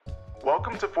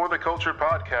Welcome to For the Culture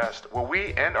podcast, where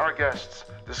we and our guests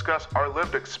discuss our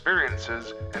lived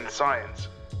experiences in science.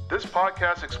 This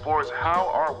podcast explores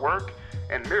how our work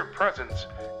and mere presence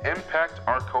impact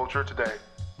our culture today.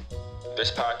 This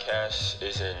podcast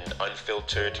is an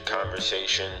unfiltered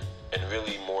conversation and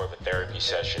really more of a therapy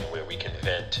session where we can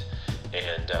vent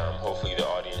and hopefully the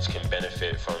audience can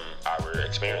benefit from our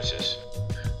experiences.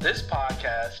 This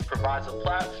podcast provides a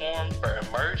platform for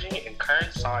emerging and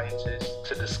current scientists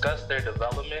to discuss their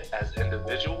development as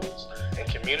individuals and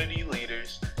community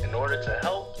leaders in order to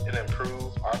help and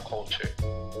improve our culture.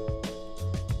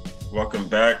 Welcome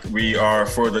back. We are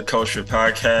For the Culture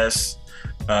podcast,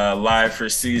 live for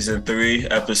season 3,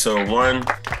 episode 1.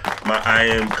 I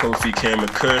am Kofi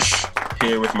Kamakush,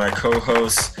 here with my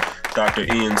co-host, Dr.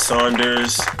 Ian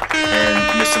Saunders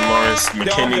and Mr. Lawrence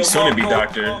McKinney, soon to be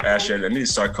Doctor. Actually, I need to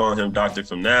start calling him Doctor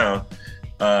from now.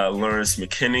 Lawrence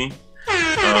McKinney. We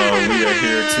are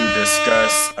here to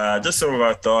discuss just some of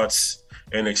our thoughts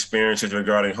and experiences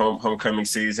regarding homecoming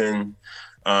season,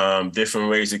 different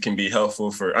ways it can be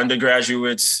helpful for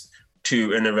undergraduates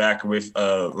to interact with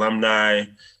alumni,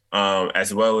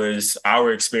 as well as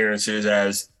our experiences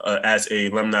as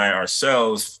alumni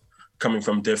ourselves, coming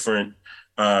from different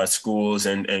schools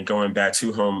and going back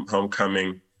to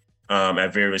homecoming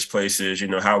at various places. You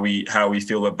know, how we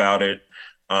feel about it,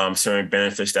 certain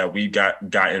benefits that we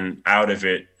gotten out of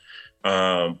it,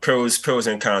 pros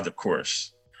and cons, of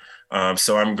course.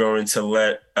 So I'm going to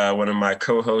let one of my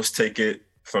co-hosts take it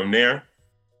from there.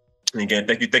 And again,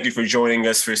 thank you for joining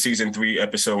us for season 3,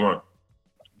 episode 1.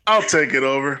 I'll take it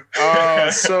over.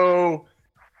 So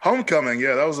homecoming,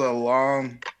 yeah, that was a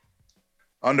long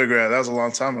undergrad. That was a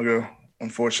long time ago,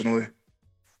 unfortunately.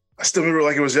 I still remember it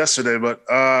like it was yesterday, but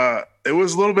it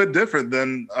was a little bit different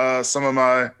than some of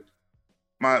my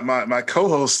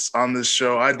co-hosts on this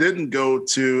show. I didn't go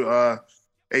to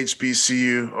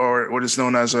HBCU, or what is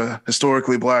known as a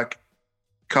historically Black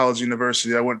college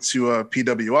university. I went to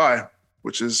PWI,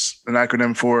 which is an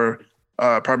acronym for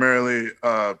primarily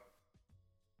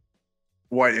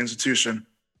white institution,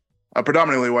 a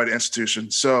predominantly white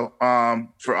institution. So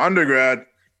for undergrad,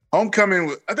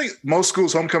 homecoming, I think most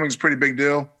schools, homecoming is a pretty big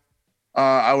deal,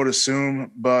 I would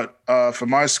assume. But for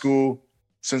my school,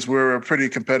 since we were a pretty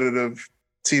competitive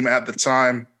team at the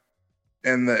time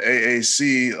in the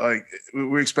AAC, like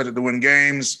we expected to win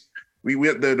games. We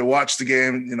went there to watch the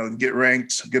game, you know, get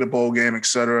ranked, get a bowl game, et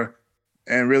cetera,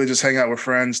 and really just hang out with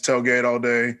friends, tailgate all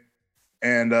day,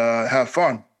 and have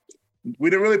fun. We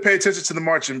didn't really pay attention to the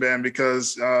marching band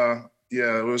because,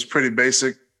 it was pretty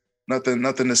basic. Nothing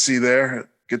to see there.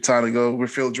 Good time to go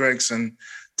refill drinks and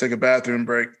take a bathroom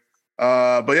break.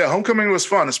 But yeah, homecoming was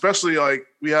fun, especially like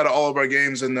we had all of our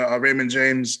games in the Raymond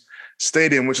James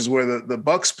Stadium, which is where the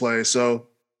Bucks play. So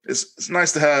it's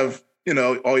nice to have, you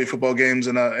know, all your football games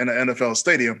in an NFL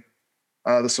stadium.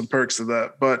 There's some perks to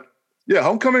that. But yeah,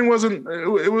 homecoming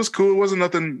it was cool. It wasn't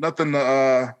nothing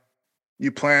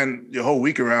you plan your whole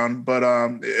week around, but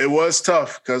it was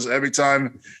tough because every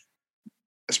time,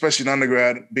 especially in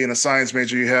undergrad, being a science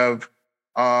major, you have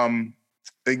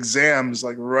exams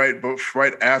like right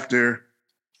after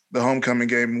the homecoming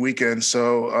game weekend,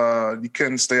 so you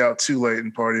couldn't stay out too late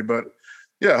and party. But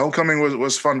yeah, homecoming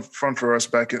was fun for us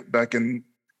back in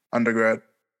undergrad.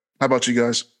 How about you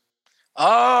guys?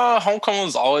 Homecoming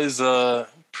was always a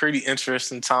pretty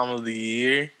interesting time of the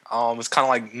year. It's kind of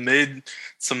like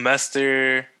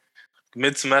mid-semester /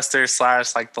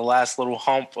 like the last little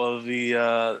hump of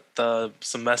the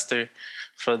semester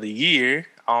for the year,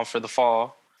 for the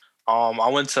fall. I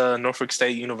went to Norfolk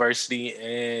State University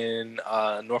in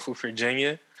Norfolk,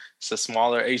 Virginia. It's a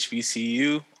smaller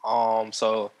HBCU.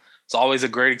 So it's always a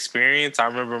great experience. I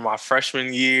remember my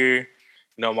freshman year,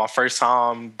 you know, my first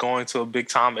time going to a big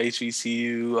time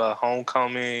HBCU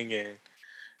homecoming, and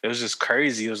it was just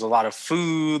crazy. There was a lot of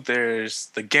food. There's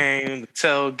the game, the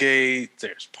tailgate,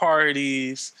 there's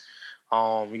parties.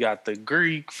 We got the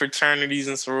Greek fraternities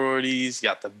and sororities. You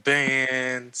got the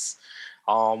bands.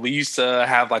 We used to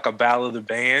have like a battle of the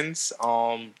bands,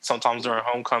 sometimes during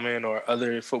homecoming or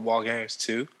other football games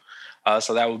too.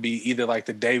 So that would be either like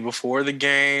the day before the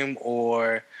game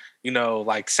or, you know,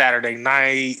 like Saturday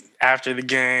night after the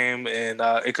game. And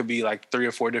it could be like 3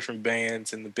 or 4 different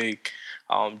bands in the big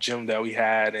gym that we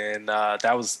had. And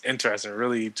that was interesting.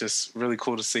 Really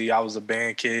cool to see. I was a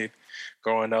band kid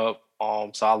growing up.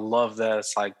 So I love that.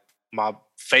 It's like my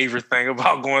favorite thing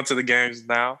about going to the games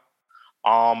now.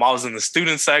 I was in the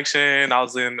student section. I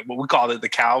was in what we call it the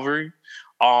Calvary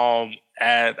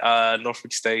at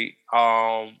Norfolk State.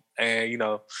 And, you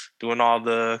know, doing all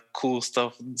the cool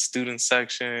stuff in the student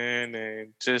section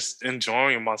and just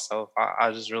enjoying myself.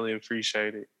 I just really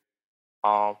appreciate it.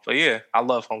 But yeah, I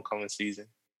love homecoming season.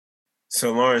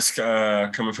 So Lawrence,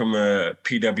 coming from a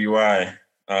PWI,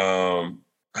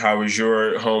 how was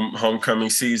your homecoming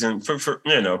season? For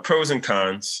pros and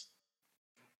cons.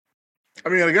 I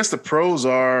mean, I guess the pros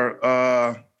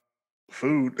are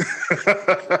food.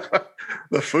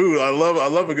 The food. I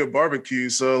love a good barbecue.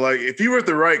 So like, if you were with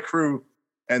the right crew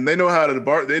and they know how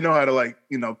to like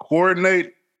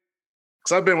coordinate.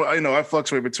 Because I've been I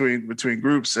fluctuate between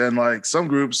groups, and like some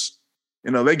groups,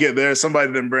 they get there,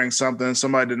 somebody didn't bring something,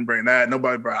 somebody didn't bring that,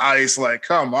 nobody brought ice. Like,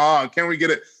 come on, can we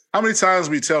get it? How many times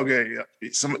we tailgate?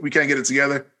 We can't get it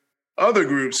together. Other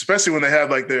groups, especially when they have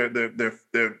like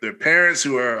their parents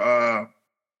who are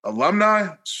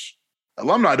alumni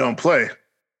don't play.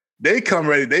 They come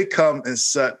ready. They come and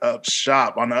set up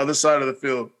shop on the other side of the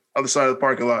field, other side of the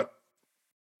parking lot.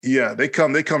 Yeah, they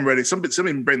come ready. Some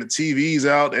even bring the TVs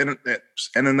out,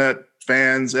 internet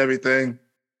fans, everything,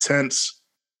 tents.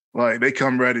 Like, they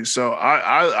come ready. So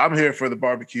I'm here for the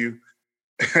barbecue.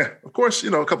 Of course,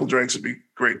 a couple drinks would be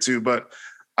great too. But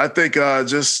I think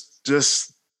just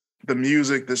the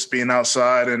music, this being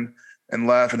outside and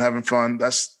laughing, having fun.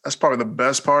 That's probably the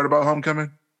best part about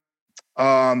homecoming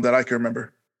that I can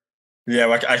remember. Yeah,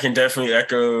 like I can definitely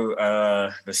echo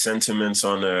the sentiments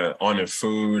on the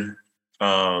food.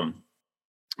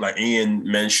 Like Ian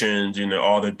mentioned,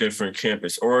 all the different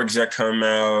campus orgs that come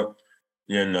out.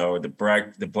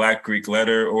 The Black Greek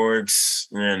Letter orgs.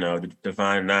 The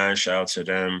Divine Nine. Shout out to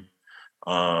them.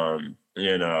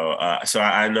 So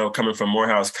I know coming from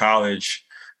Morehouse College,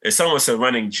 it's almost a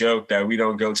running joke that we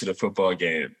don't go to the football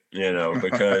game.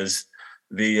 Because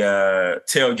the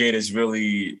tailgate is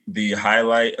really the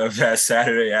highlight of that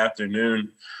Saturday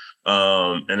afternoon.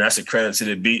 And that's a credit to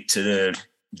the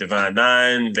Divine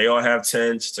Nine. They all have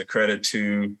tents. It's a credit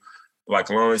to, like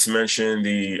Lawrence mentioned,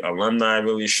 the alumni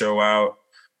really show out.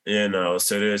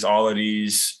 So there's all of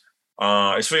these.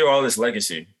 It's really all this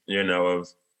legacy, of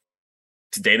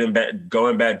dating back,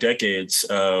 going back decades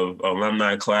of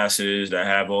alumni classes that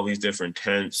have all these different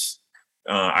tents.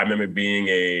 I remember being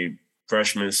a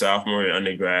freshman, sophomore, and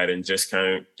undergrad, and just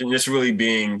really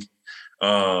being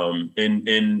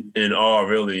in awe,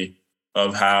 really,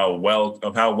 of how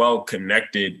well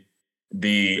connected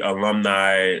the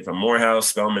alumni from Morehouse,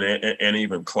 Spelman, and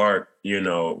even Clark,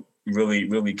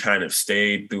 really kind of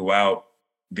stayed throughout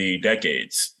the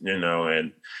decades,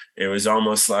 and it was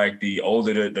almost like the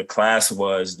older the class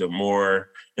was, the more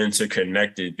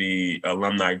interconnected the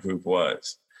alumni group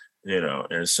was,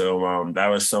 and so that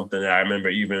was something that I remember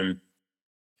even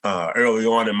early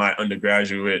on in my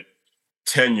undergraduate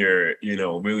tenure,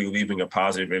 really leaving a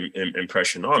positive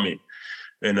impression on me,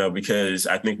 because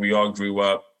I think we all grew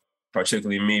up,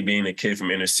 particularly me being a kid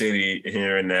from inner city,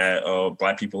 hearing that,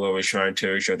 Black people always trying to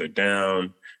tear each other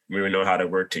down. We don't know how to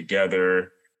work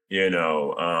together.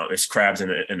 It's crabs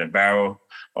in a barrel.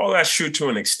 All that's true to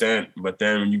an extent, but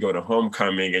then when you go to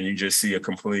homecoming and you just see a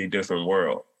completely different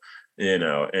world,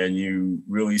 and you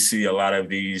really see a lot of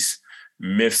these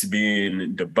myths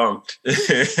being debunked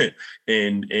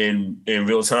in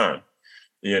real time,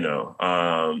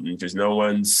 because no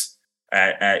one's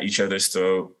at each other's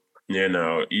throat,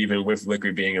 even with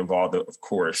liquor being involved, of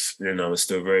course, it's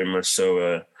still very much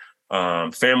so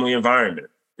a family environment,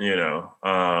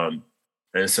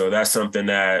 and so that's something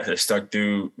that has stuck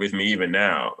through with me even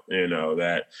now, and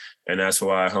that's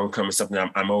why homecoming is something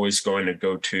I'm always going to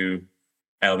go to,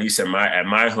 at least at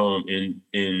my home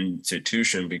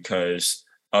institution, because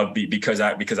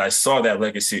I saw that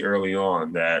legacy early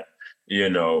on, that,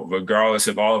 regardless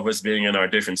of all of us being in our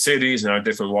different cities and our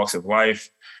different walks of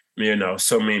life,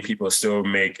 so many people still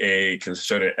make a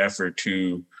concerted effort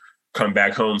to come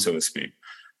back home, so to speak.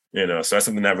 So that's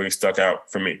something that really stuck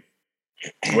out for me.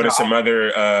 What are some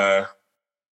other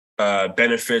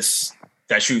benefits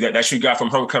that you got from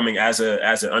homecoming as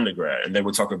an undergrad, and then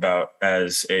we'll talk about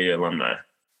as a alumni?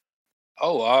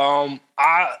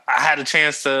 I had a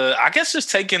chance to, I guess,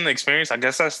 just take in the experience. I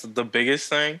guess that's the biggest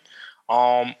thing.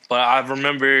 But I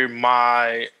remember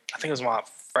I think it was my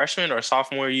freshman or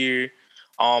sophomore year.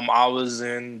 I was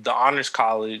in the honors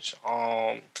college.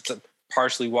 That's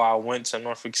partially why I went to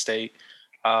Norfolk State.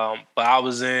 But I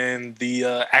was in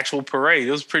the actual parade.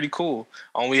 It was pretty cool.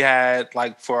 We had,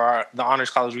 like, for the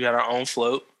honors college, we had our own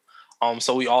float.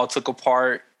 So we all took a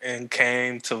part and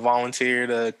came to volunteer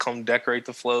to come decorate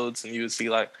the floats, and you would see,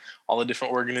 like, all the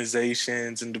different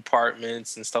organizations and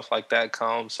departments and stuff like that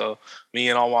come. So me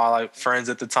and all my, like, friends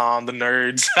at the time, the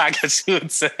nerds, I guess you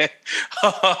would say,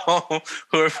 who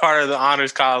were part of the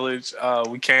honors college,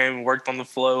 we came and worked on the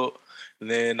float. And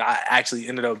then I actually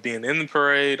ended up being in the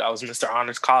parade. I was Mr.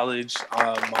 Honors College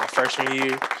my freshman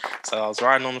year, so I was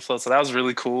riding on the float. So that was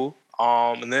really cool.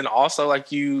 And then also,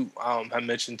 like you had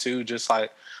mentioned too, just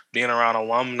like being around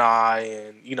alumni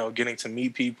and, you know, getting to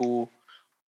meet people.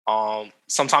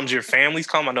 Sometimes your families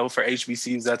come. I know for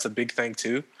HBCUs, that's a big thing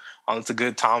too. It's a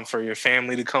good time for your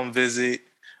family to come visit.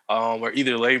 Or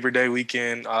either Labor Day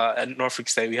weekend. At Norfolk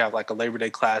State, we have like a Labor Day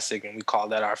Classic, and we call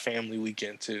that our family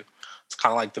weekend too. It's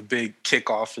kind of like the big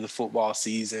kickoff for the football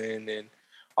season and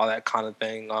all that kind of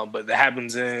thing. But that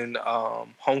happens in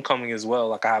homecoming as well.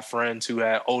 Like I have friends who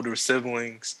had older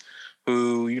siblings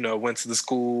who, you know, went to the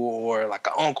school, or like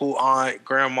an uncle, aunt,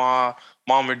 grandma,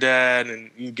 mom or dad,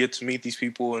 and you get to meet these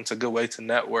people, and it's a good way to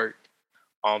network.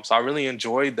 So I really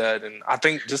enjoyed that. And I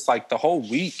think just like the whole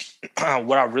week,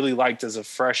 what I really liked as a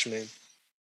freshman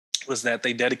was that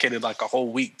they dedicated like a whole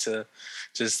week to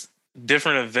just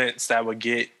different events that would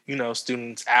get, you know,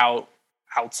 students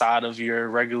outside of your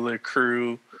regular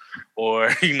crew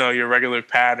or, you know, your regular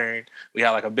pattern. We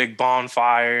had like a big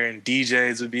bonfire and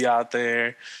DJs would be out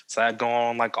there. So I'd go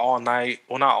on like all night.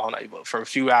 Well, not all night, but for a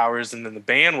few hours. And then the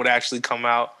band would actually come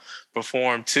out,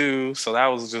 perform too. So that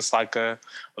was just like a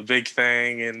big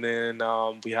thing. And then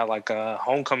we had like a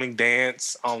homecoming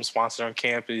dance sponsored on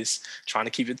campus, trying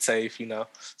to keep it safe, you know,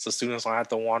 so students don't have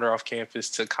to wander off campus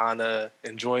to kind of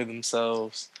enjoy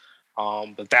themselves.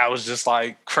 But that was just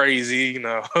like crazy, you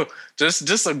know,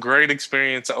 just a great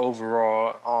experience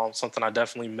overall. Something I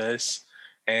definitely miss,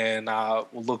 and I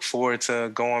will look forward to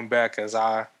going back as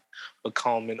I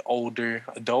become an older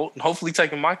adult, and hopefully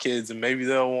taking my kids, and maybe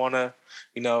they'll want to,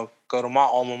 you know, go to my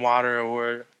alma mater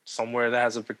or somewhere that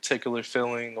has a particular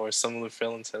feeling or a similar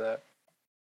feeling to that.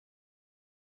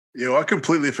 I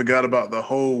completely forgot about the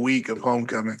whole week of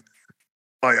homecoming.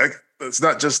 Like, it's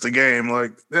not just a game.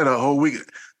 Like, a whole week.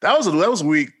 That was a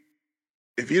week.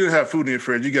 If you didn't have food in your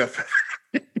fridge, you got fed.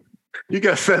 You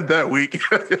got fed that week.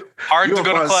 Hard to go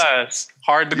to class.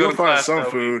 Hard to go to class. You'll find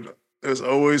some food. There's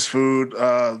always food.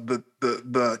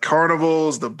 The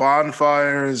carnivals, the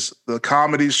bonfires, the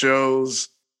comedy shows,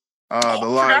 the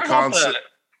live concert.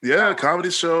 Yeah,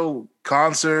 comedy show,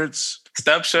 concerts,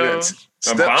 step shows.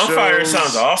 A bonfire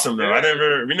sounds awesome though.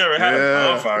 We never had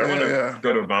a bonfire. I want to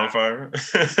go to a bonfire.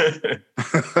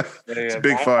 It's a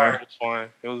big fire. Was fun.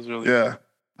 It was really fun.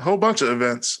 A whole bunch of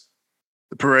events,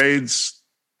 the parades.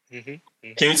 Mm-hmm.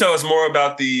 Mm-hmm. Can you tell us more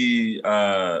about the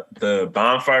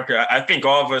bonfire? I think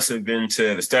all of us have been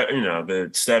to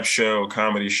the step show,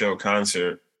 comedy show,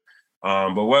 concert.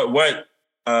 But what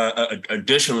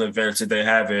additional events did they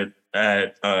have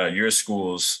at your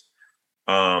schools?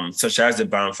 Such as the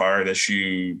bonfire that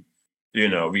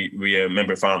we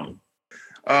remember fondly.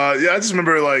 I just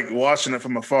remember like watching it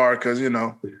from afar because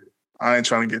I ain't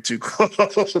trying to get too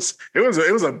close.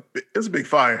 It was a big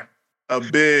fire, a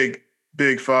big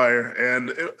fire,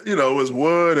 and it was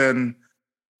wood and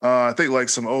I think like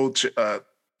some old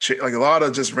like a lot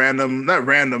of just random, not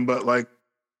random, but like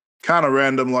kind of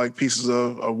random like pieces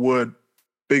of wood,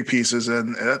 big pieces,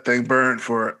 and that thing burned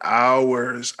for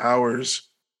hours.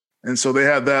 And so they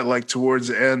had that like towards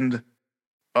the end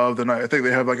of the night. I think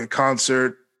they have like a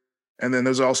concert, and then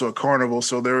there's also a carnival.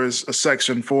 So there is a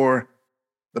section for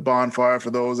the bonfire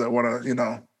for those that want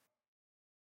to,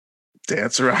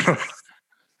 dance around,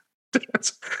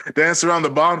 dance around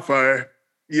the bonfire.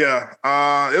 Yeah,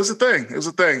 it was a thing.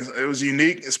 It was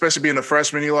unique, especially being a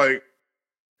freshman. You're like,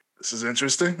 this is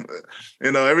interesting.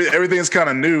 Everything's kind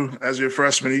of new as you're a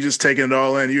freshman. You just taking it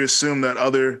all in. You assume that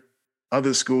other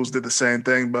schools did the same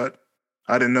thing, but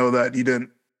I didn't know that you didn't.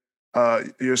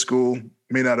 Your school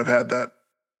may not have had that.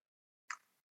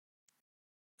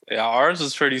 Yeah, ours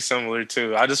was pretty similar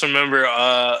too. I just remember,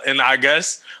 and I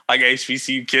guess like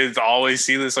HBCU kids always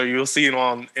see this, or you'll see it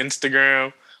on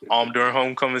Instagram during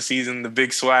homecoming season, the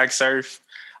big swag surf.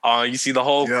 You see the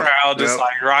whole crowd just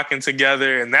like rocking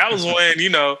together, and that was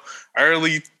when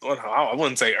early. Well, I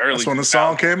wouldn't say early. That's when the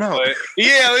song came out.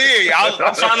 Yeah. I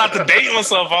was trying not to date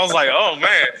myself. I was like, oh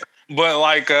man. But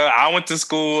like, I went to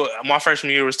school. My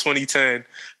freshman year was 2010.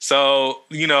 So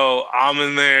I'm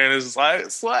in there, and it's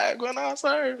like swag when I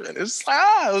serve, and it's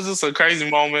like it was just a crazy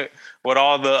moment with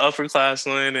all the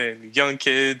upperclassmen and young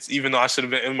kids. Even though I should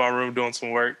have been in my room doing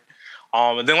some work.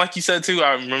 And then, like you said too,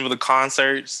 I remember the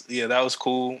concerts. Yeah, that was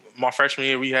cool. My freshman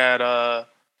year, we had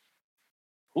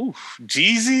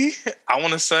Jeezy, I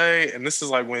want to say, and this is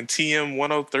like when TM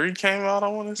 103 came out. I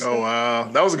want to say. Oh wow,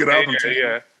 that was a good album too.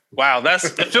 Yeah. Wow, it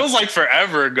feels like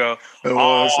forever ago. It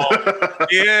was.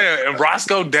 Yeah, and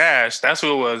Roscoe Dash, that's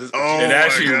who it was. Oh, it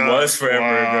actually was forever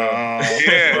ago.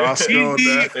 Yeah, Roscoe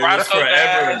Dash. It was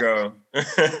forever ago.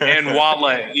 And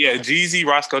Wale. Yeah, Jeezy,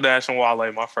 Roscoe Dash, and Wale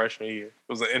my freshman year. It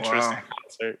was an interesting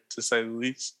concert, to say the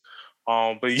least.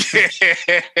 But yeah,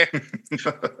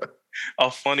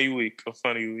 a funny week.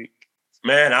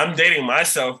 Man, I'm dating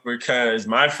myself because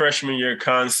my freshman year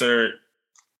concert.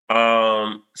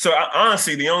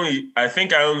 Honestly, I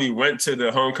think I only went to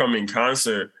the homecoming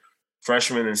concert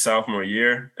freshman and sophomore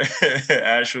year,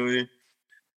 actually.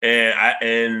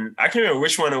 And I can't remember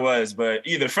which one it was, but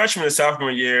either freshman or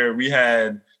sophomore year, we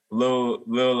had Lil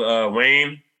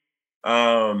Wayne.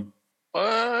 And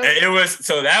it was,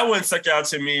 so that one stuck out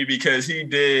to me because he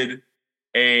did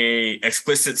a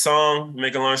explicit song,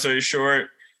 make a long story short.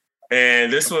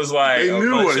 And this was like they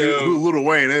knew who Lil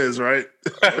Wayne is, right?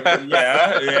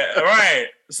 yeah, right.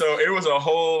 So it was a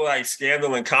whole like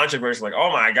scandal and controversy. Like,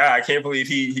 oh my God, I can't believe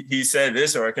he said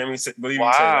this, or I can't believe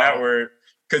he said that word.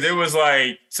 Because it was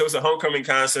like, so it's a homecoming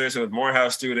concert, so it was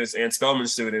Morehouse students and Spelman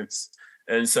students.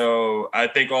 And so I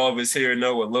think all of us here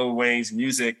know what Lil Wayne's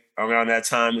music around that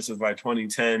time. This was like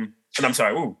 2010. And I'm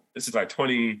sorry, this is like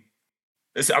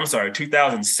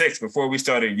 2006, before we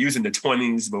started using the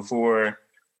 20s, before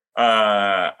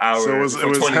so it was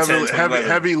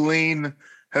heavy lean.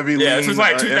 Yeah, this was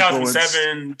like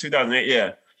 2007, 2008,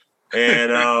 yeah.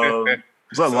 And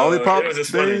was that Lollipop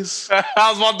days? I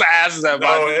was about to ask that.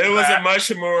 No, it was a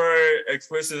much more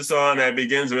explicit song that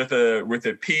begins with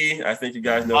a P. I think you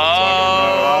guys know what I'm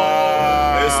talking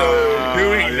about. And so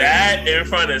doing that in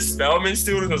front of Spelman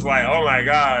students was like, oh my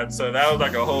God. So that was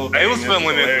like a whole thing. They was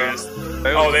feeling it.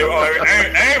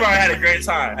 Everybody had a great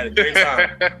time.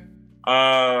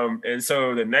 And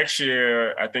so the next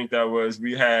year, I think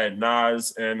we had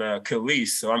Nas and Khalees.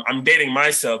 So I'm dating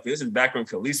myself. This is back when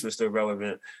Khalees was still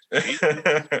relevant.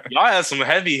 Y'all had some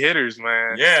heavy hitters,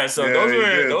 man. Yeah, so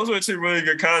those were two really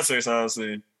good concerts,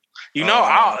 honestly. You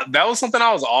know, that was something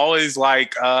I was always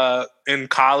like in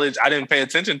college. I didn't pay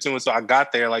attention to until I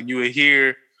got there. Like you would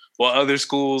hear what other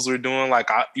schools were doing. Like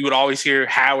you would always hear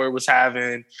Howard was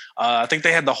having. I think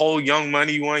they had the whole Young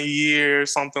Money one year,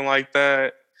 something like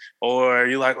that. Or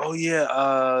you're like, oh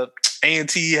yeah,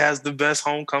 A&T has the best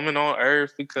homecoming on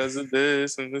earth because of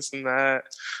this and this and that.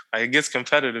 Like it gets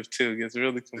competitive too. It gets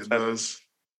really competitive.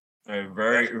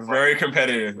 Very, very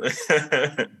competitive.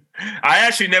 I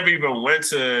actually never even went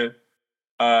to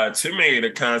too many of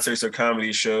the concerts or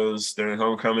comedy shows during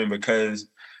homecoming because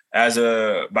as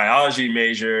a biology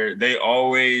major,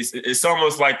 it's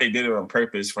almost like they did it on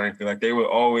purpose, frankly. Like they would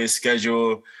always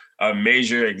schedule a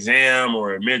major exam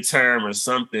or a midterm or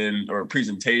something or a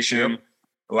presentation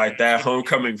like that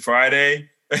homecoming Friday.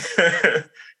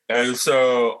 And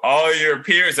so all your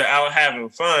peers are out having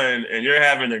fun and you're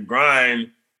having to grind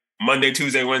Monday,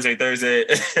 Tuesday, Wednesday, Thursday,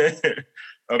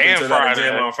 up until that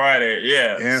exam on Friday.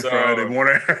 Yeah. And Friday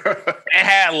morning. It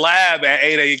had lab at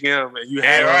 8 a.m. and you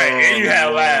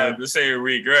had lab the same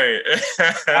week, right?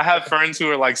 I have friends who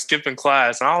are like skipping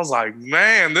class and I was like,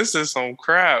 man, this is some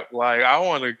crap. Like I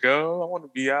want to go, I want to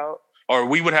be out. Or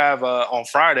we would have on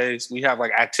Fridays, we have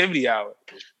like activity hour,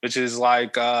 which is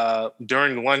like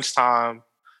during lunchtime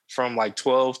from like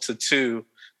 12 to 2,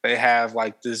 they have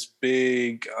like this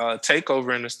big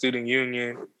takeover in the student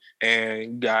union. And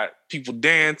you got people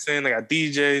dancing, they got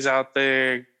DJs out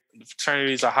there, the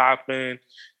fraternities are hopping,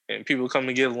 and people come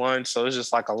to get lunch. So it's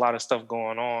just like a lot of stuff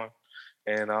going on.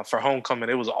 And for homecoming,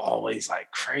 it was always like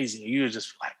crazy. You were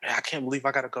just like, man, I can't believe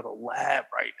I got to go to lab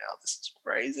right now. This is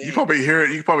crazy. You probably hear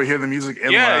it. You can probably hear the music in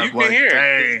lab. Yeah, you can like, hear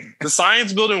dang. it. The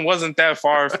science building wasn't that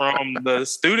far from the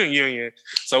student union.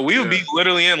 So we would be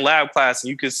literally in lab class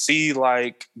and you could see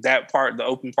like that part, the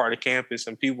open part of campus,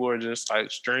 and people were just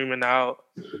like streaming out.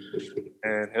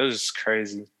 And it was just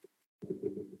crazy.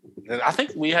 And I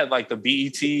think we had like the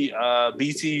BET.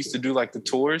 BET used to do like the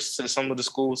tours to some of the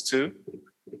schools too.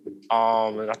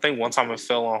 And I think one time it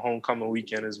fell on homecoming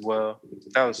weekend as well.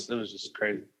 It was just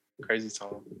crazy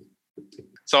time.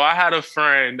 So I had a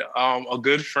friend, a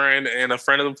good friend and a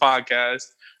friend of the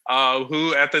podcast,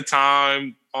 who at the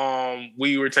time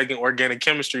we were taking organic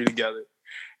chemistry together,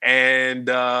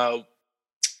 and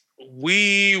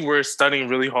we were studying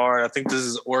really hard. I think this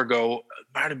is Orgo. It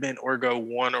might have been Orgo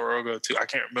 1 or Orgo 2. I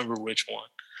can't remember which one.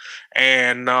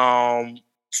 And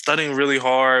studying really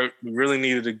hard. We really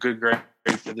needed a good grade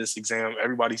for this exam.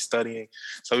 Everybody's studying.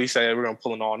 So we said we're going to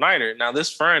pull an all-nighter. Now,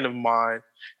 this friend of mine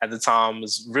at the time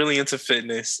was really into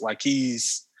fitness. Like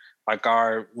he's like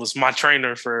was my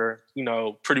trainer for,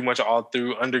 pretty much all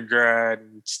through undergrad,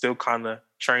 and still kind of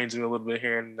trains me a little bit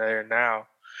here and there now.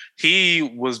 He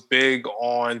was big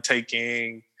on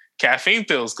taking caffeine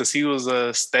pills because he was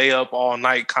a stay up all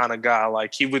night kind of guy.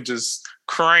 Like he would just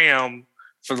cram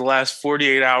for the last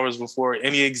 48 hours before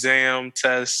any exam,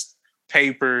 test,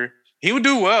 paper. He would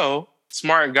do well,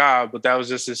 smart guy, but that was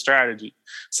just his strategy.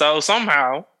 So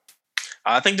somehow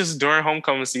I think this is during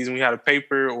homecoming season. We had a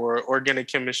paper or organic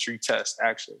chemistry test,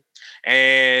 actually.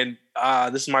 And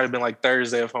this might have been like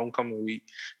Thursday of homecoming week.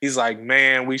 He's like,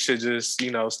 man, we should just,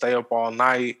 stay up all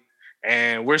night.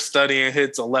 And we're studying,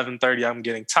 hits 11:30. I'm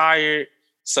getting tired.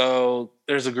 So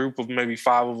there's a group of maybe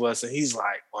 5 of us. And he's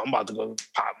like, well, I'm about to go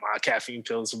pop my caffeine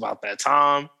pills about that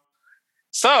time.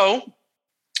 So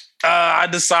I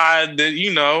decide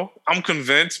that, I'm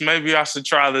convinced maybe I should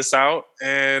try this out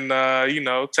and,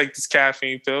 take this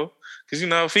caffeine pill. Because,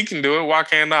 if he can do it, why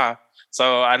can't I?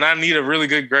 So, and I need a really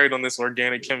good grade on this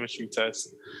organic chemistry test.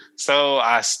 So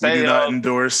I stay You do not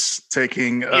endorse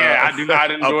taking I do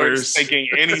not endorse uppers. taking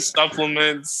any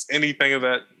supplements, anything of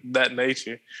that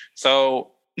nature.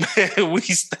 So we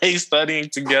stay studying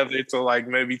together till like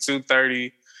maybe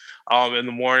 2:30 in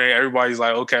the morning. Everybody's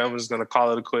like, okay, I'm just gonna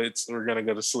call it quits. We're gonna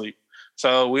go to sleep.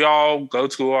 So we all go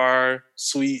to our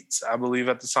suites, I believe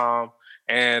at the time,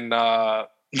 and I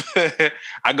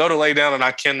go to lay down and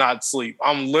I cannot sleep.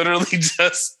 I'm literally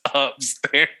just up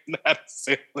staring at the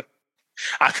ceiling.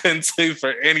 I couldn't sleep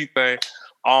for anything.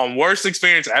 Worst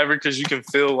experience ever because you can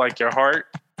feel like your heart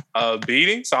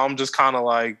beating. So I'm just kind of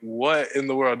like, what in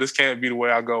the world? This can't be the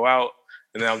way I go out.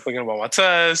 And then I'm thinking about my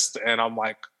test and I'm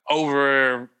like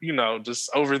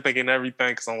just overthinking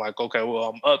everything because I'm like, okay, well,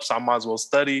 I'm up, so I might as well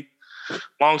study.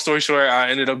 Long story short, I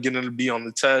ended up getting a B on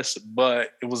the test,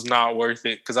 but it was not worth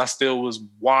it because I still was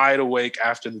wide awake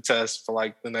after the test for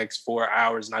like the next 4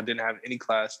 hours and I didn't have any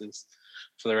classes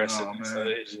for the rest of it. So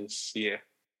it's just,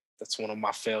 that's one of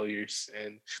my failures.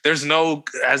 And there's no,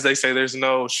 as they say, there's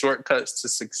no shortcuts to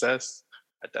success.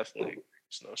 I definitely agree.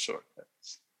 There's no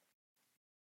shortcuts.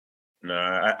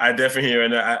 No, I definitely hear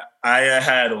it. I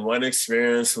had one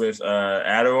experience with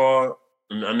Adderall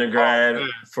in undergrad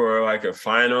for like a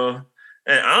final.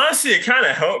 And honestly, it kind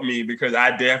of helped me because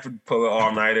I did have to pull an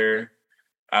all-nighter.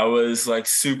 I was like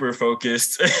super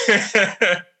focused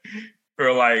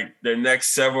for like the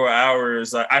next several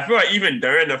hours. Like, I feel like even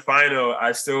during the final,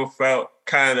 I still felt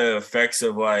kind of effects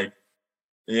of like,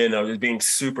 just being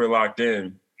super locked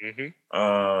in.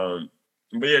 Mm-hmm.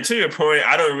 But yeah, to your point,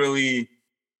 I don't really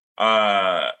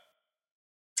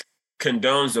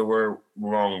condones the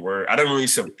wrong word. I don't really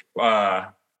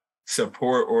support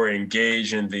or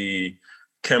engage in the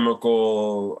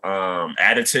chemical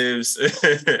additives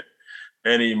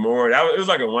anymore. It was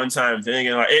like a one-time thing,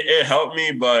 and like it helped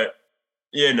me, but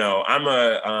I'm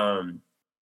a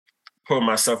pull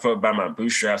myself up by my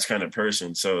bootstraps kind of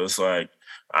person. So it's like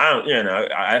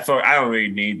I thought I don't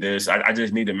really need this. I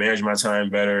just need to manage my time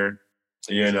better,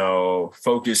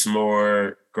 focus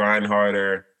more, grind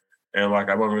harder, and like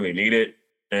I won't really need it.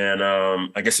 And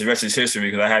I guess the rest is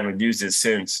history because I haven't used it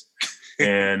since.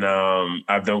 And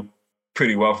I've done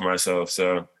pretty well for myself.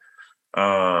 So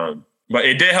but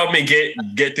it did help me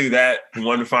get through that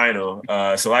one final.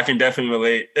 So I can definitely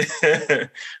relate.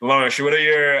 Lawrence, what are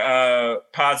your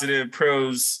positive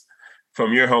pros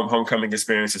from your homecoming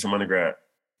experiences from undergrad?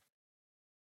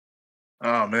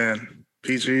 Oh man,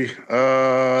 PG.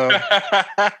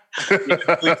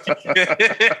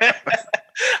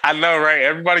 I know, right?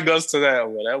 Everybody goes to that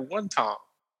one time.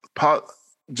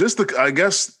 I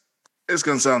guess it's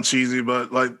gonna sound cheesy,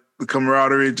 but like the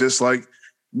camaraderie, just like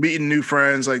meeting new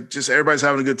friends, like just everybody's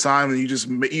having a good time, and you just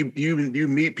you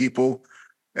meet people,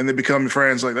 and they become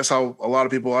friends. Like that's how a lot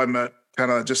of people I met,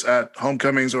 kind of just at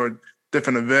homecomings or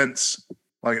different events.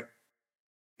 Like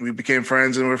we became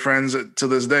friends, and we're friends to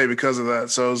this day because of that.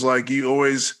 So it's like you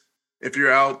always, if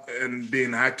you're out and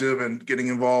being active and getting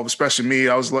involved, especially me,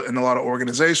 I was in a lot of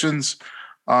organizations.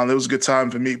 It was a good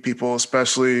time to meet people,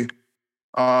 especially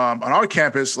on our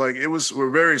campus. Like we're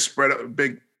very spread out,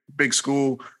 big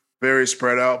school, very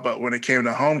spread out. But when it came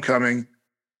to homecoming,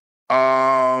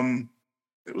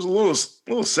 it was a little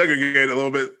segregated a little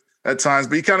bit at times.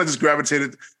 But you kind of just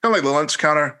gravitated, kind of like the lunch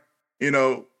counter. We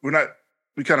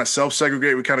kind of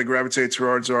self-segregate. We kind of gravitate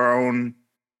towards our own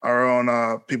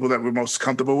people that we're most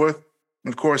comfortable with.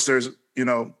 And of course, there's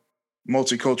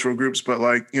multicultural groups, but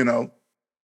like the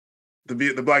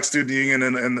Black Student Union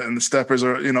and the Steppers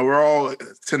are we're all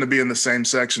tend to be in the same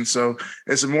section, so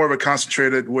it's more of a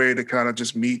concentrated way to kind of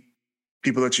just meet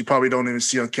people that you probably don't even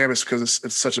see on campus because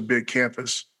it's such a big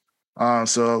campus.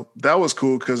 So that was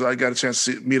cool because I got a chance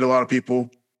to meet a lot of people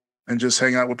and just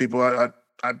hang out with people. I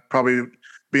probably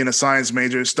being a science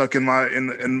major stuck in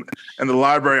the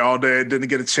library all day, didn't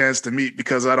get a chance to meet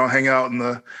because I don't hang out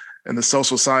in the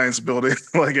social science building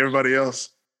like everybody else,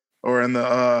 or in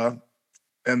the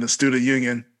student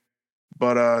union.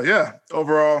 But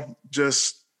overall,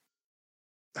 just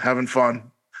having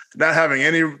fun, not having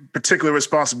any particular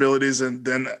responsibilities, and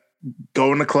then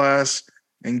going to class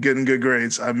and getting good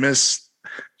grades. I miss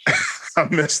I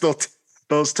miss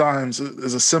those times. It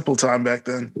was a simple time back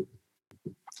then.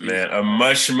 Man, a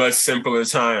much simpler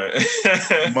time.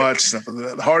 Much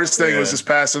simpler. The hardest thing was just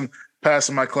passing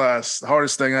my class. The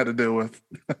hardest thing I had to deal with.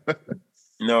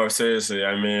 No, seriously.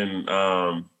 I mean,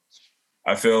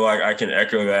 I feel like I can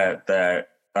echo that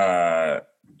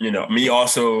me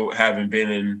also having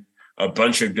been in a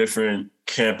bunch of different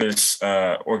campus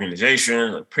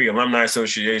organizations, like pre-alumni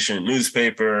association,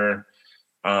 newspaper,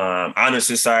 honor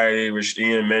society, which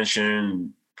Ian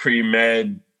mentioned,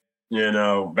 pre-med,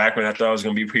 back when I thought I was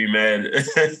going to be pre-med,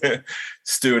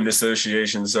 student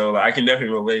association. So I can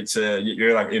definitely relate to,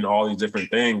 you're like in all these different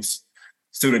things,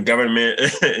 student government,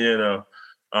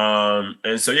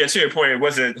 and so, to your point,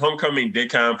 homecoming did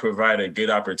kind of provide a good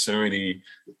opportunity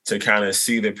to kind of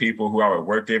see the people who I would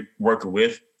work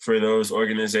with for those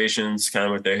organizations, kind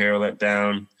of with their hair let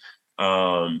down,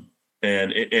 and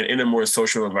in a more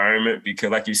social environment,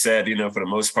 because like you said, for the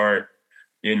most part,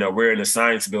 we're in a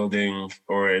science building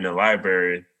or in a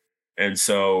library. And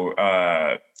so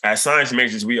as science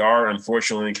majors, we are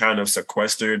unfortunately kind of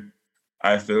sequestered,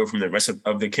 I feel, from the rest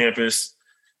of the campus,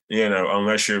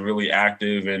 unless you're really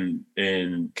active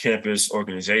in campus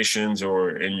organizations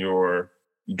or in your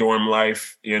dorm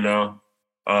life,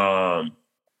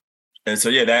 and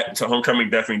so, so homecoming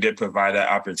definitely did provide that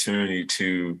opportunity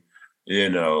to,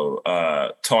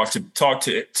 talk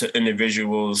to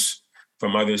individuals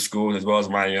from other schools as well as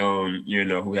my own,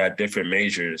 who had different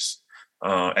majors,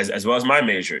 as well as my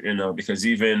major, because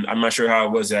even I'm not sure how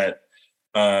it was at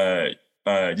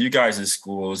you guys'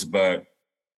 schools, but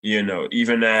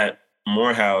even at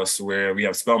Morehouse, where we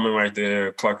have Spelman right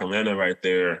there, Clark Atlanta right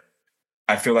there,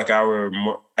 I feel like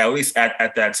at least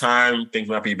at that time, things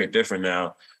might be a bit different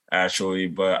now, actually,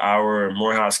 but our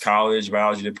Morehouse College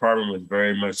biology department was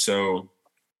very much so,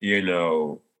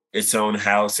 its own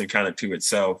house and kind of to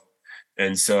itself.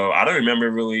 And so I don't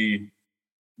remember really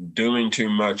doing too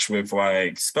much with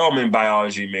like Spelman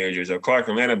biology majors or Clark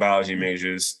Atlanta biology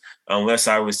majors unless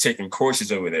I was taking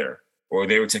courses over there or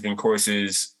they were taking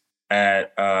courses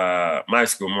at my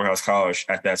school, Morehouse College,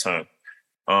 at that time.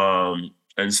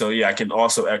 And so, I can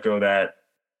also echo that,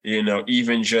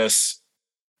 even just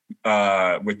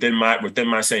within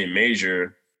my same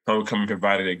major, homecoming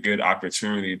provided a good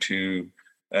opportunity to,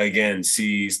 again,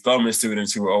 see Spelman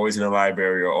students who were always in the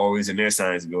library or always in their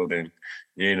science building,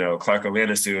 Clark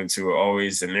Atlanta students who were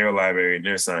always in their library, in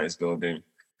their science building.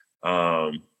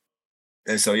 And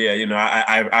so,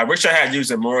 I wish I had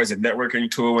used it more as a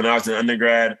networking tool when I was an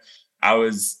undergrad. I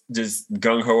was just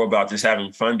gung-ho about just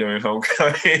having fun during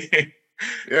homecoming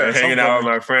and hanging out with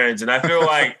my friends. And I feel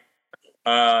like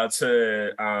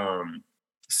to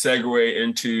segue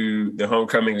into the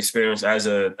homecoming experience as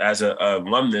a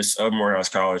alumnus of Morehouse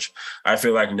College, I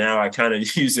feel like now I kind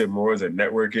of use it more as a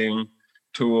networking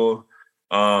tool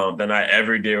than I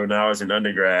ever did when I was an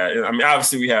undergrad. I mean,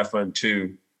 obviously we have fun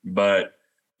too, but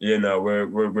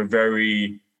we're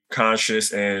very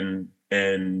conscious and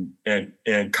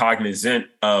cognizant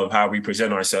of how we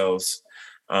present ourselves,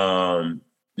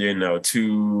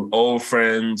 to old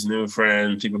friends, new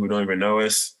friends, people who don't even know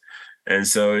us. And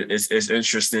so it's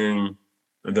interesting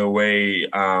the way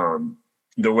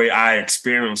I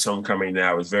experience homecoming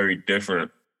now is very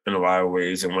different in a lot of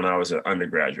ways than when I was an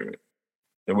undergraduate.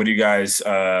 And what do you guys?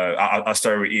 I'll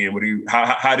start with Ian.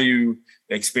 How do you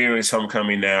experience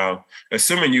homecoming now?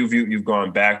 Assuming you've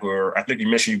gone back, or I think you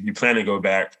mentioned you plan to go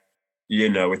back,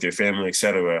 with your family, et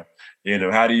cetera.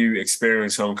 How do you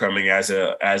experience homecoming as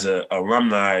a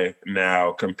alumni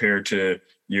now compared to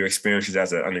your experiences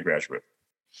as an undergraduate?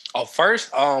 Oh,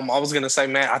 first, I was gonna say,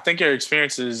 man, I think your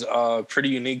experience is pretty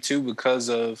unique too because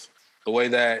of the way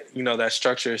that that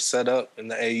structure is set up in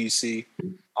the AUC,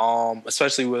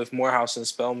 especially with Morehouse and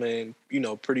Spelman,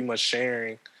 pretty much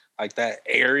sharing like that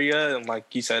area, and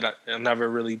like you said, I never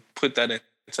really put that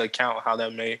into account how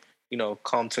that may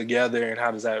come together and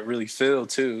how does that really feel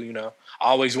too. I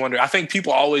always wonder. I think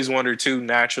people always wonder too.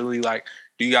 Naturally, like,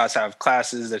 do you guys have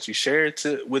classes that you share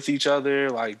with each other,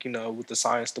 like, with the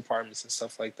science departments and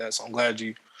stuff like that? So I'm glad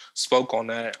you spoke on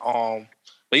that.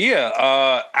 But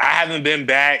I haven't been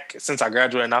back since I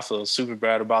graduated, and I feel super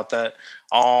bad about that.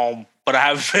 But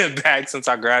I haven't been back since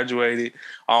I graduated.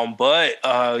 But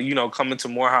coming to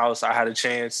Morehouse, I had a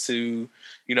chance to,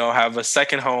 have a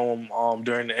second home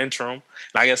during the interim.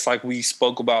 And I guess like we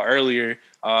spoke about earlier,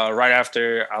 right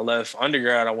after I left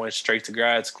undergrad, I went straight to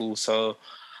grad school. So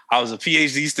I was a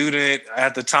PhD student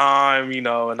at the time,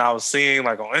 and I was seeing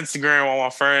like on Instagram all my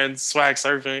friends swag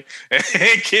surfing and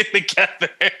getting together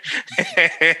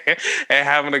and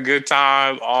having a good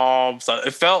time. So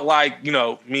it felt like,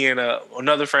 me and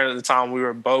another friend at the time, we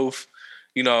were both,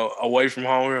 away from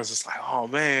home. It was just like, oh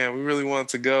man, we really wanted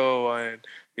to go and,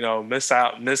 missed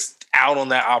out on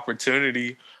that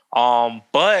opportunity.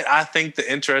 But I think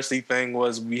the interesting thing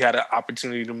was we had an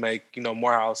opportunity to make,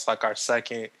 Morehouse like our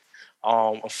second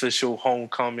official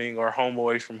homecoming or home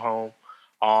away from home.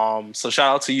 So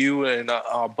shout out to you and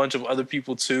a bunch of other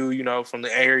people too, from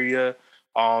the area.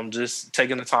 Just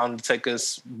taking the time to take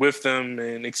us with them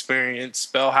and experience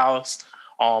Spell House.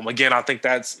 Again, I think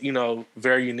that's,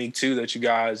 very unique too, that you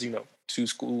guys,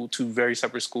 two very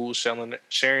separate schools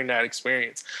sharing that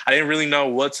experience. I didn't really know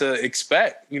what to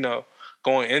expect,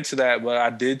 going into that, but I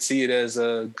did see it as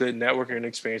a good networking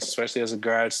experience, especially as a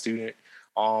grad student.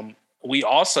 We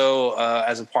also,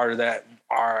 as a part of that,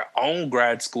 our own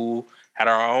grad school had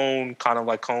our own kind of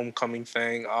like homecoming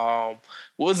thing.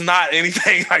 Was not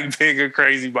anything like big or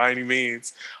crazy by any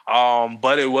means,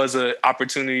 but it was an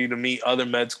opportunity to meet other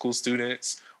med school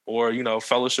students or,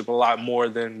 fellowship a lot more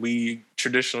than we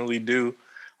traditionally do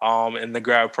in the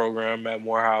grad program at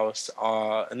Morehouse.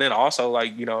 And then also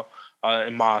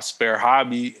in my spare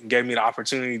hobby, it gave me the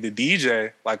opportunity to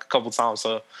DJ like a couple times.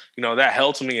 So, that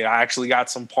helped me. I actually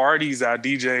got some parties that I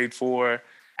DJ'd for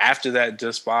after that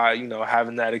just by,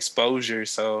 having that exposure.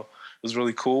 So it was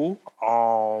really cool.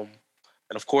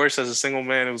 And of course, as a single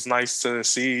man, it was nice to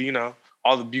see,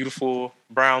 all the beautiful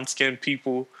brown-skinned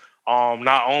people,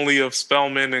 not only of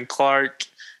Spelman and Clark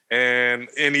and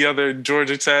any other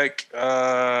Georgia Tech,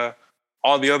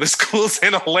 all the other schools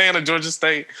in Atlanta, Georgia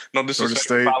State. No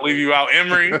disrespect, I'll leave you out.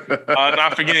 Emory,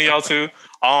 not forgetting y'all too.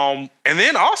 And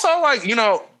then also,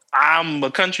 I'm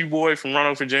a country boy from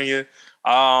Roanoke, Virginia.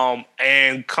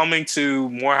 And coming to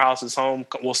Morehouse's home,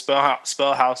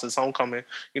 Spell House's homecoming,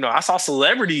 I saw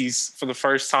celebrities for the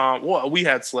first time. Well, we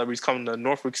had celebrities coming to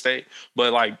Norfolk State,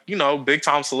 but big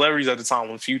time celebrities at the time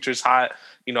when Future's hot.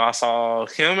 I saw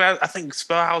him at, I think,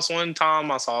 Spell House one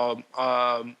time. I saw,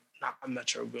 not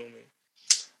Metro Boomin.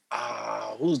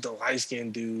 Who's the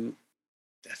light-skinned dude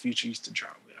that Future used to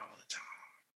drop with all the time?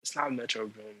 It's not Metro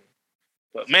Boomin.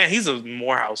 But man, he's a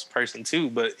Morehouse person too.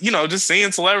 But just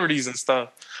seeing celebrities and stuff.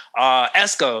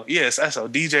 Esco, yes,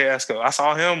 Esco, DJ Esco. I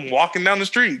saw him walking down the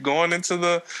street, going into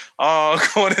the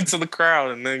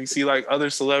crowd, and then you see other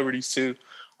celebrities too,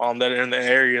 that are in the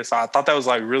area. So I thought that was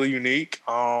really unique.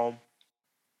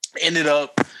 Ended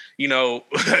up,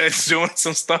 doing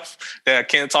some stuff that I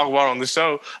can't talk about on the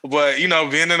show. But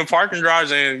being in a parking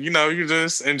garage and you're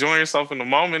just enjoying yourself in the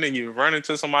moment, and you run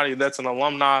into somebody that's an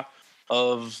alumni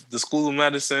of the School of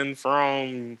Medicine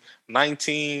from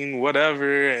 19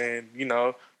 whatever, and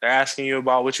they're asking you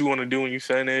about what you want to do when you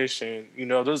finish, and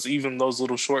those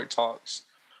little short talks.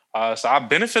 So I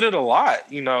benefited a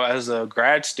lot, as a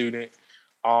grad student.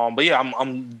 But yeah,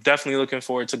 I'm definitely looking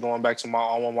forward to going back to my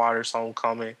alma mater's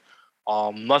homecoming.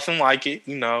 Nothing like it,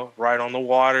 right on the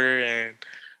water and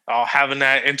having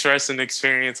that interesting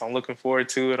experience. I'm looking forward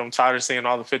to it. I'm tired of seeing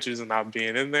all the pictures and not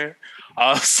being in there.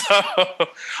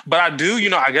 But I do,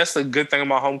 I guess the good thing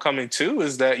about homecoming too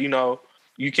is that, you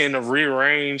can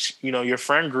rearrange, your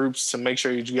friend groups to make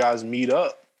sure that you guys meet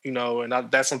up, and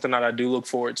that's something that I do look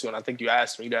forward to. And I think you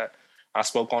asked me that. I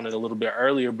spoke on it a little bit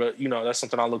earlier, but, that's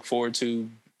something I look forward to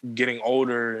getting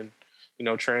older and,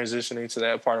 transitioning to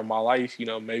that part of my life,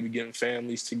 maybe getting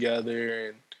families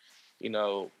together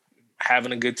and,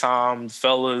 having a good time,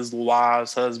 fellas,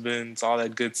 wives, husbands, all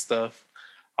that good stuff.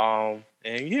 And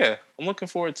yeah, I'm looking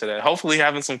forward to that. Hopefully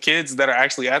having some kids that are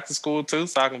actually at the school too,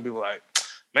 so I can be like,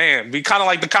 man, be kind of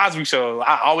like the Cosby Show.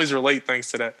 I always relate things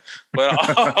to that. But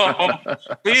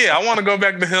yeah, I want to go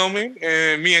back to Hillman,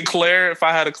 and me and Claire, if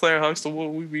I had a Claire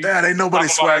Huxtable, we'd be... Dad, ain't nobody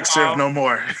swag surf no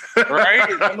more. Right?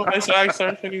 Ain't nobody swag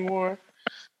surf anymore.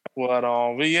 But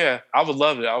yeah, I would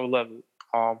love it.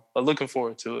 But looking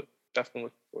forward to it. Definitely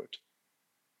looking forward to it.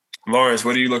 Lawrence,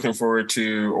 what are you looking forward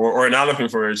to, or not looking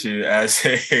forward to as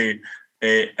a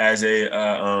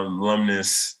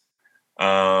alumnus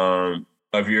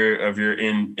of your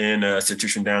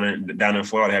institution down in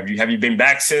Florida? Have you been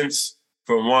back since,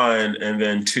 for one, and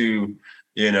then two,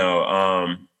 what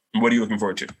are you looking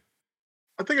forward to?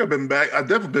 I think I've been back. I've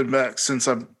definitely been back since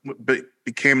I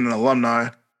became an alumni.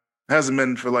 It hasn't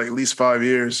been for at least 5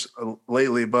 years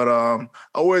lately, but I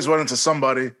always run into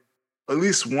somebody, at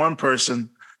least one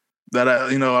person that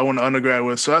I went to undergrad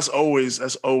with. So that's always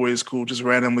cool, just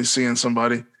randomly seeing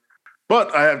somebody.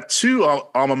 But I have two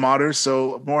alma maters.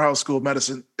 So Morehouse School of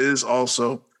Medicine is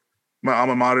also my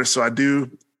alma mater. So I do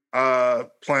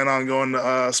plan on going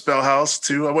to Spell House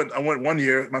too. I went 1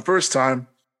 year, my first time,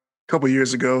 a couple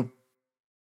years ago.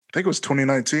 I think it was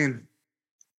 2019.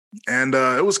 And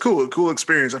it was cool, a cool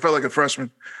experience. I felt like a freshman,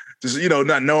 just,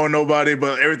 not knowing nobody,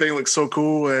 but everything looked so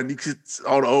cool. And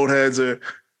all the old heads are,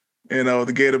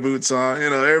 the gator boots on.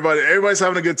 Everybody's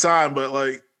having a good time, but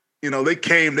like, they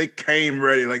came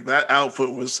ready. Like that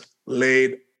outfit was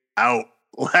laid out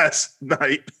last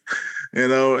night,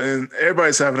 and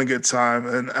everybody's having a good time.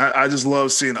 And I just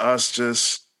love seeing us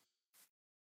just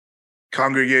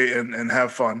congregate and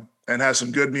have fun and have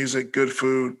some good music, good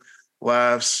food,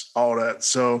 laughs, all that.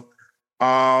 So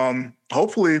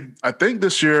hopefully, I think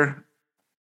this year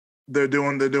they're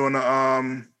doing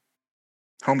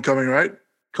homecoming, right?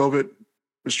 COVID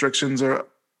restrictions are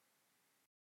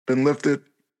been lifted.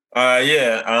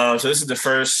 So this is the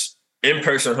first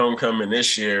in-person homecoming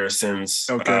this year since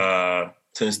the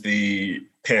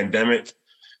pandemic.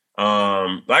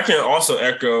 But I can also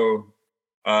echo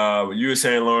what you were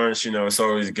saying, Lawrence. It's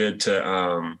always good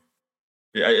to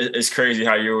it's crazy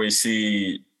how you always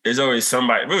see there's always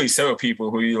somebody, really several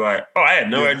people who you like, oh, I had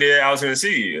no idea I was going to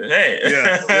see you. Hey.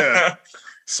 Yeah.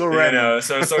 So random.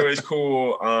 So it's always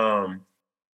cool.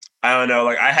 I don't know,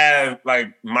 like I have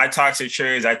like my toxic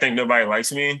traits, I think nobody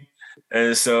likes me.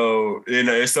 And so,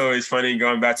 it's always funny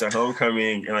going back to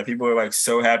homecoming and like people are like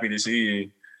so happy to see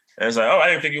you. And it's like, oh, I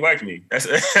didn't think you liked me.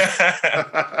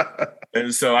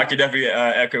 And so I could definitely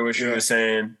echo what you were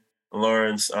saying,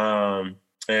 Lawrence. And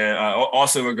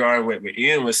also regarding what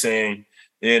Ian was saying,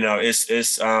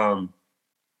 it's I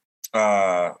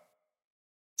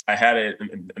had it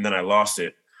and then I lost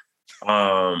it.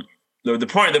 The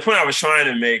point I was trying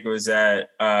to make was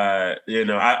that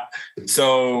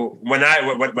so when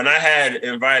I had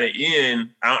invited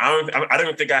Ian, I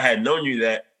don't think I had known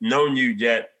you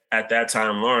yet at that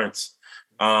time, Lawrence.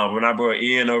 When I brought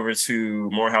Ian over to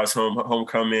Morehouse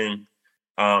homecoming,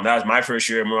 that was my first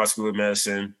year at Morehouse School of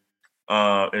Medicine.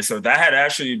 And so that had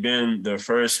actually been the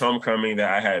first homecoming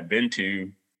that I had been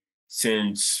to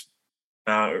since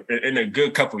in a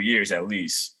good couple of years at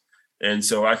least. And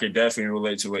so I could definitely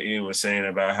relate to what Ian was saying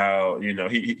about how,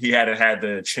 he hadn't had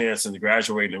the chance to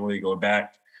graduate and really go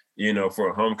back, for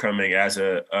a homecoming as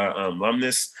a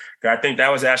alumnus. I think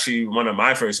that was actually one of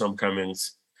my first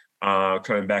homecomings,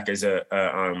 coming back as a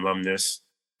alumnus.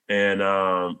 And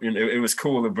it was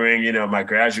cool to bring, my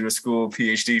graduate school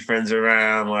PhD friends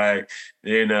around. Like,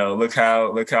 look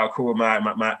how cool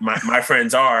my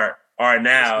friends are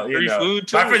now.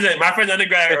 My friends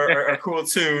undergrad are cool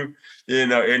too. In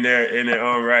their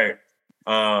own right.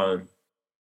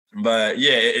 But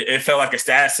yeah, it felt like a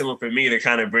status symbol for me to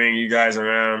kind of bring you guys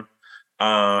around.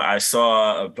 I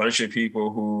saw a bunch of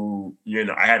people who,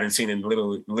 I hadn't seen in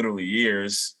literally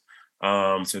years.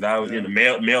 So that was,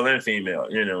 male and female,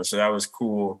 so that was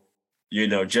cool,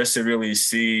 just to really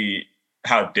see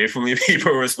how differently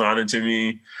people responded to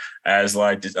me as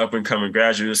like this up and coming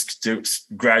graduate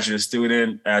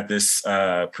student at this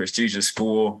prestigious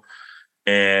school.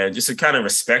 And just the kind of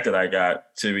respect that I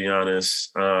got, to be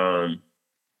honest, that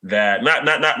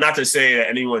not to say that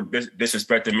anyone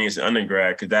disrespected me as an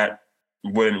undergrad, because that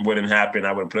wouldn't happen.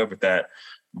 I wouldn't put up with that.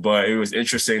 But it was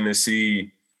interesting to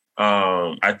see.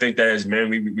 I think that as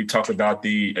men, we talk about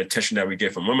the attention that we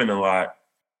get from women a lot,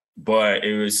 but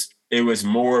it was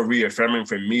more reaffirming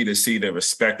for me to see the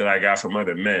respect that I got from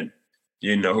other men,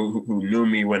 who knew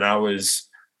me when I was,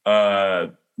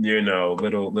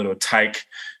 little tyke.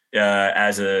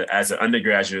 As an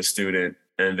undergraduate student,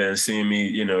 and then seeing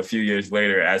me, a few years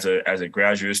later as a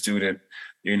graduate student,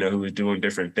 who was doing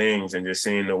different things, and just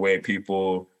seeing the way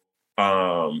people,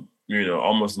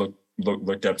 almost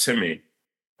looked up to me,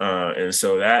 and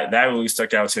so that really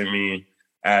stuck out to me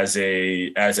as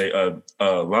a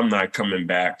alumni coming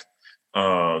back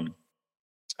to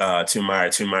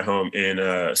my home in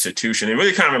institution. It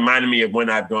really kind of reminded me of when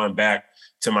I've gone back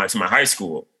to my high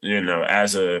school,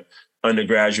 as a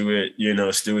undergraduate,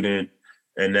 student,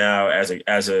 and now as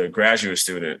a graduate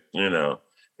student,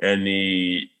 and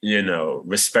the,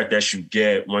 respect that you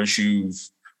get once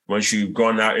you've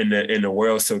gone out in the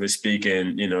world, so to speak,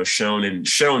 and, shown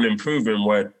and proven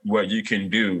what you can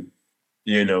do,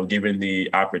 given the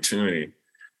opportunity.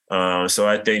 So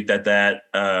I think that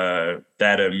a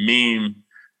meme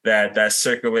that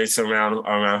circulates around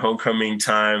homecoming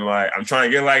time, like, I'm trying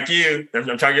to get like you.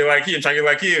 I'm trying to get like you. I'm trying to get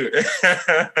like you.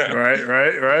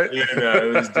 Right.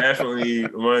 It was definitely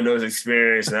one of those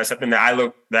experiences. And that's something that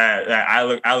I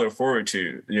look forward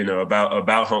to,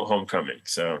 about homecoming.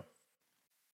 So.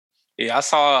 Yeah, I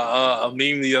saw a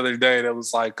meme the other day that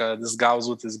was like, this guy was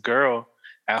with his girl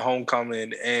at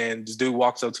homecoming, and this dude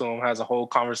walks up to him, has a whole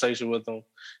conversation with him,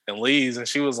 and leaves. And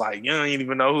she was like, "You don't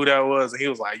even know who that was." And he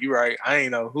was like, "You right, I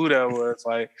ain't know who that was.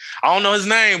 Like, I don't know his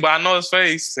name, but I know his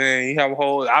face." And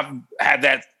I've had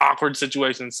that awkward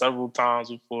situation several times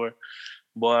before.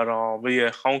 But yeah,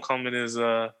 homecoming is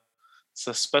It's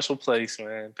a special place,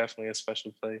 man. Definitely a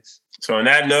special place. So on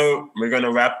that note, we're going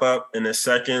to wrap up in a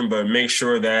second, but make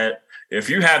sure that if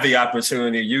you have the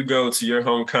opportunity, you go to your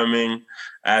homecoming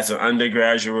as an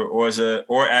undergraduate or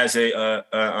as a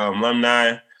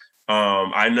alumni.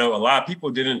 I know a lot of people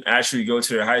didn't actually go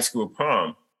to their high school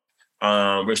prom,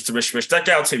 which stuck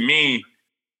out to me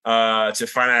to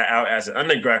find out as an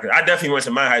undergrad. I definitely went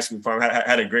to my high school prom,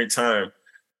 had a great time.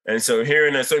 And so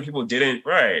hearing that some people didn't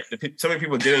go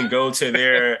to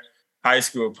their high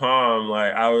school prom,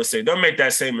 like I would say, don't make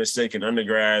that same mistake in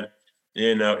undergrad.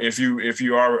 You know, if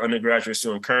you are an undergraduate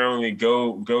student currently,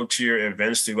 go to your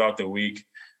events throughout the week.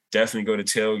 Definitely go to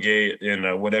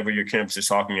tailgate, whatever your campus is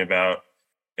talking about.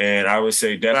 And I would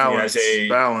say definitely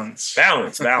balance.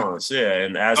 Yeah.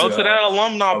 And as go to that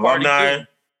alumni party.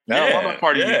 Alumni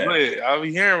party. I'll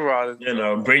be hearing about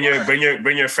it. Bring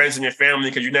your friends and your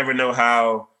family, because you never know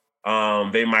how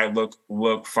they might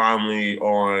look fondly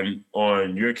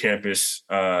on your campus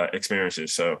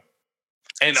experiences. So,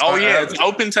 and it's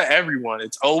open to everyone.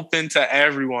 It's open to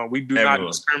everyone. We do not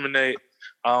discriminate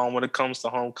when it comes to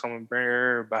homecoming.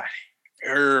 Bring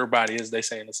everybody, as they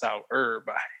say in the South.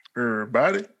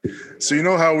 Everybody. So you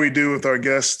know how we do with our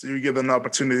guests. We give them an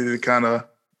opportunity to kind of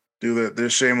do their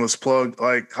shameless plug.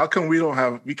 Like, how come we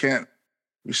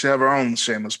should have our own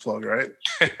shameless plug, right?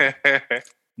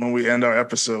 When we end our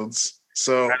episodes.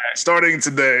 So starting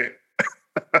today,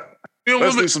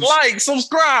 like,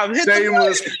 subscribe, hit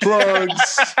shameless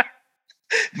plugs.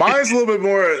 Mine's a little bit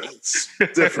more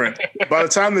different. By the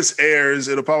time this airs,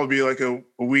 it'll probably be like a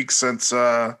week since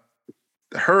the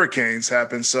hurricanes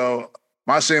happened. So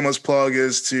my shameless plug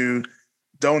is to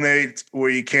donate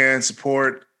where you can,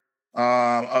 support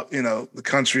the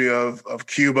country of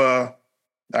Cuba,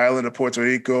 the island of Puerto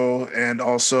Rico, and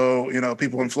also,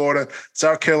 people in Florida,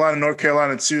 South Carolina, North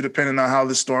Carolina too, depending on how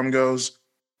this storm goes.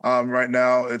 Right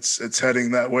now it's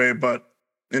heading that way, but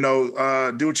do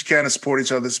what you can to support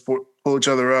each other, pull each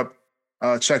other up,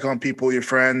 check on people, your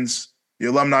friends,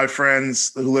 your alumni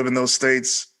friends who live in those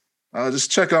states.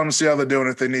 Just check on them, see how they're doing,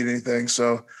 if they need anything.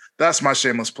 So that's my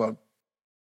shameless plug.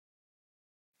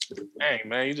 Dang,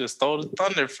 man, you just stole the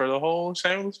thunder for the whole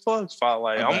shameless plug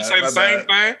spotlight. I'm gonna say the same thing.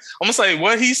 I'm gonna say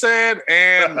what he said,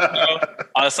 and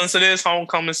since it is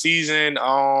homecoming season,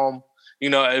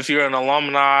 if you're an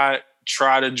alumni,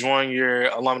 try to join your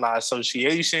alumni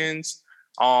associations.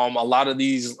 A lot of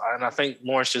these, and I think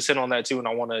Lawrence just hit on that too, and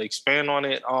I want to expand on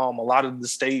it. A lot of the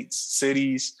states,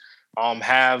 cities,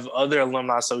 have other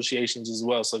alumni associations as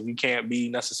well. So if you can't be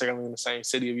necessarily in the same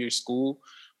city of your school,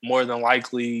 more than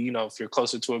likely, if you're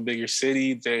closer to a bigger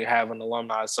city, they have an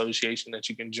alumni association that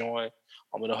you can join.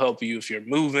 It'll help you if you're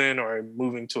moving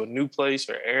to a new place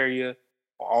or area.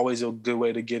 Always a good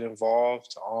way to get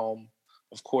involved.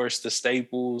 Of course, the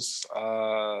staples,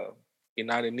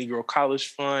 United Negro College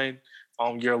Fund,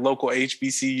 your local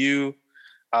HBCU,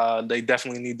 they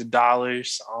definitely need the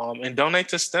dollars. And donate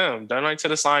to STEM, donate to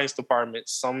the science department.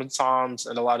 Sometimes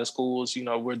at a lot of schools,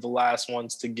 we're the last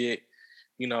ones to get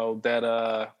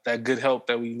that good help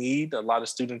that we need. A lot of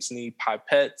students need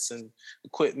pipettes and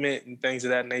equipment and things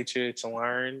of that nature to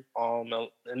learn.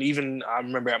 And even I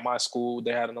remember at my school,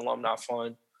 they had an alumni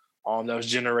fund that was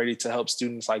generated to help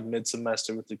students like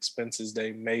mid-semester with expenses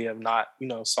they may have not,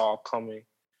 saw coming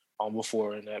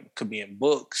before. And that could be in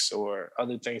books or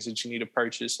other things that you need to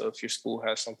purchase. So if your school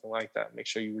has something like that, make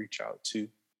sure you reach out to.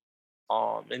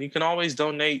 And you can always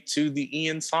donate to the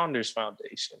Ian Saunders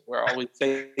Foundation. We're always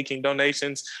taking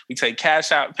donations. We take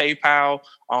Cash App, PayPal,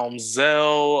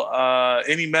 Zelle,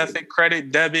 any method,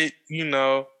 credit, debit,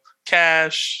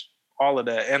 cash, all of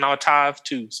that. And our tithe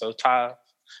too. So tithe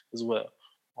as well.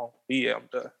 I'm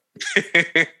done.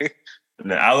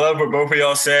 I love what both of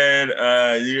y'all said.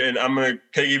 And I'm going to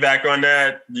piggyback on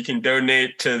that. You can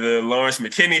donate to the Lawrence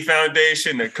McKinney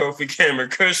Foundation, the Kofi Cameron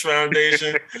Kush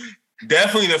Foundation.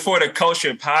 Definitely the For the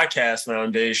Culture Podcast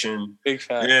Foundation. Big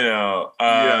fact.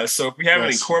 So if we have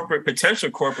any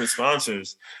potential corporate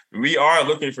sponsors, we are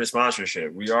looking for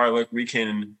sponsorship. We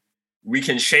can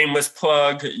shameless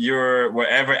plug your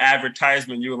whatever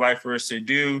advertisement you would like for us to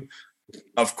do.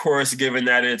 Of course, given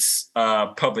that it's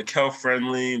public health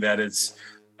friendly, that it's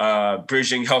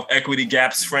bridging health equity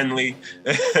gaps friendly.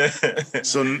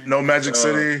 So no Magic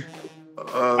City.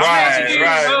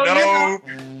 Right.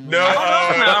 No. I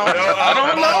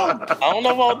don't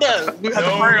know about that. We have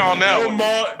to bring on that. No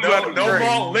malt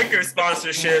liquor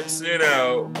sponsorships,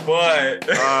 but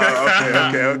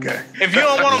okay. If you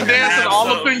don't want them dancing all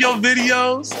up in your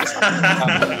videos.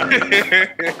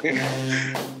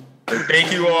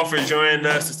 Thank you all for joining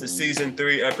us. It's the season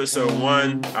 3, episode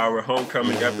 1, our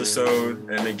homecoming episode.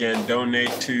 And again,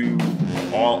 donate to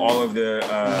all of the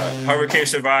hurricane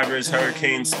survivors,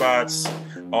 hurricane spots.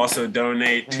 Also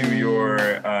donate to your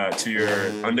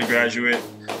undergraduate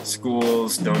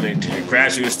schools, donate to your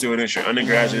graduate students, your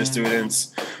undergraduate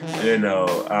students. You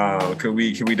know, could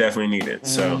we definitely need it.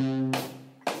 So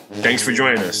thanks for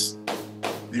joining us.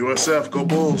 USF, go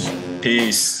Bulls.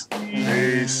 Peace.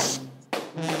 Peace.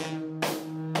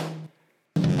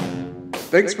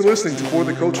 Thanks for listening to For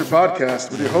the Culture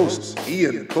podcast with your hosts,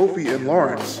 Ian, Kofi, and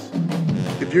Lawrence.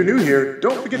 If you're new here,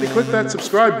 don't forget to click that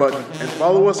subscribe button and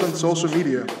follow us on social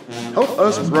media. Help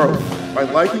us grow by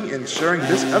liking and sharing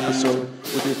this episode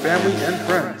with your family and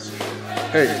friends.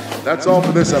 Hey, that's all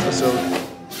for this episode.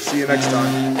 See you next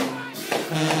time.